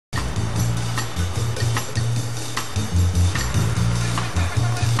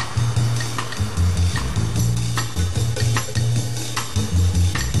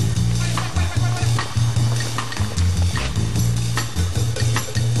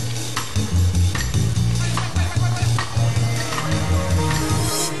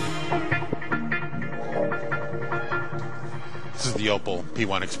Opel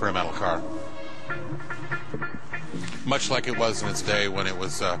P1 experimental car. Much like it was in its day when it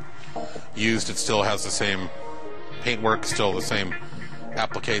was used, it still has the same paintwork, still the same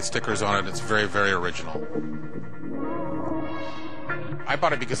applique stickers on it. It's very, very original. I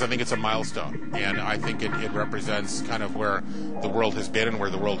bought it because I think it's a milestone, and I think it represents kind of where the world has been and where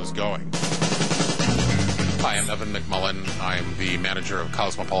the world is going. Hi, I'm Evan McMullen. I'm the manager of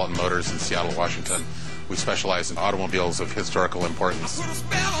Cosmopolitan Motors in Seattle, Washington. We specialize in automobiles of historical importance.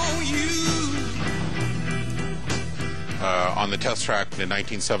 On the test track in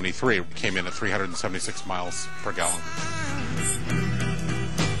 1973, we came in at 376 miles per gallon.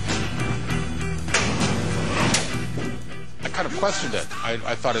 I kind of questioned it.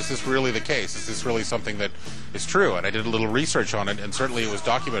 I thought, is this really the case? Is this really something that is true? And I did a little research on it, and certainly it was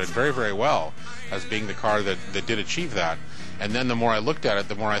documented very, very well as being the car that did achieve that. And then the more I looked at it,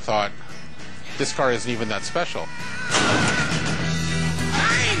 the more I thought, this car isn't even that special.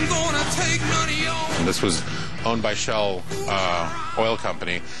 And this was owned by Shell Oil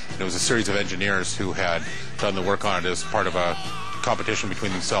Company, and it was a series of engineers who had done the work on it as part of a competition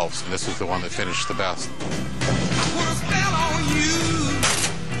between themselves, and this was the one that finished the best.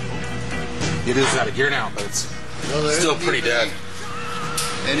 It is out of gear now, but it's still pretty dead.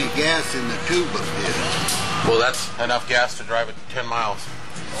 Any gas in the tube up there? Well, that's enough gas to drive it 10 miles.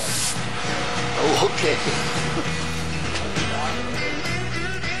 Oh, okay.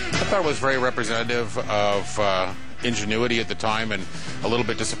 I thought it was very representative of ingenuity at the time, and a little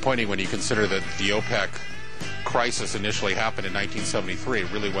bit disappointing when you consider that the OPEC crisis initially happened in 1973,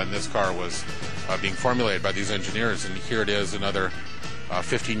 really when this car was being formulated by these engineers, and here it is another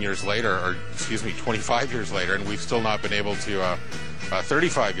 15 years later, or excuse me, 25 years later, and we've still not been able to,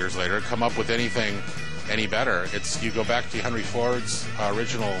 35 years later, come up with anything any better. You go back to Henry Ford's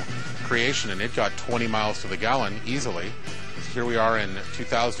original creation, and it got 20 miles to the gallon easily. Here we are in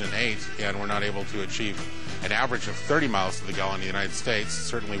 2008, and we're not able to achieve an average of 30 miles to the gallon in the United States.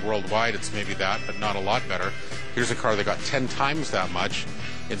 Certainly worldwide, it's maybe that, but not a lot better. Here's a car that got 10 times that much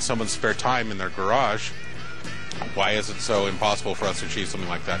in someone's spare time in their garage. Why is it so impossible for us to achieve something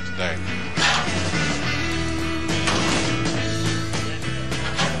like that today?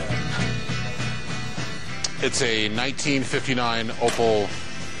 It's a 1959 Opel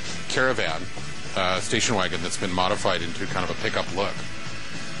Caravan station wagon that's been modified into kind of a pickup look.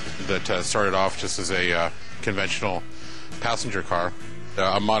 That started off just as a conventional passenger car,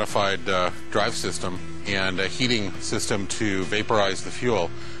 a modified drive system, and a heating system to vaporize the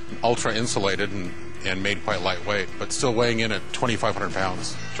fuel, ultra insulated and made quite lightweight, but still weighing in at 2,500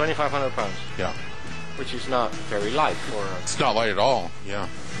 pounds. 2,500 pounds? Yeah. Which is not very light for... It's not light at all, yeah.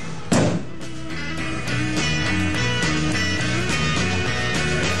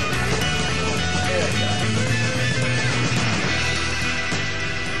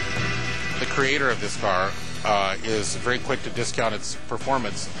 The creator of this car is very quick to discount its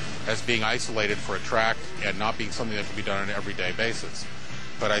performance as being isolated for a track and not being something that can be done on an everyday basis.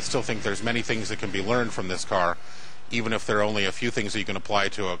 But I still think there's many things that can be learned from this car, even if there are only a few things that you can apply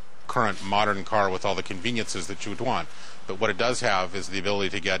to a current modern car with all the conveniences that you would want. But what it does have is the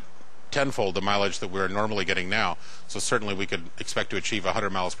ability to get tenfold the mileage that we're normally getting now. So certainly we could expect to achieve 100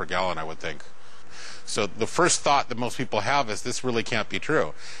 miles per gallon, I would think. So the first thought that most people have is this really can't be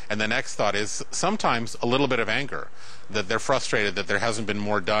true. And the next thought is sometimes a little bit of anger, that they're frustrated that there hasn't been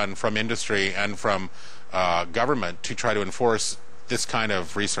more done from industry and from government to try to enforce this kind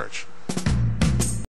of research.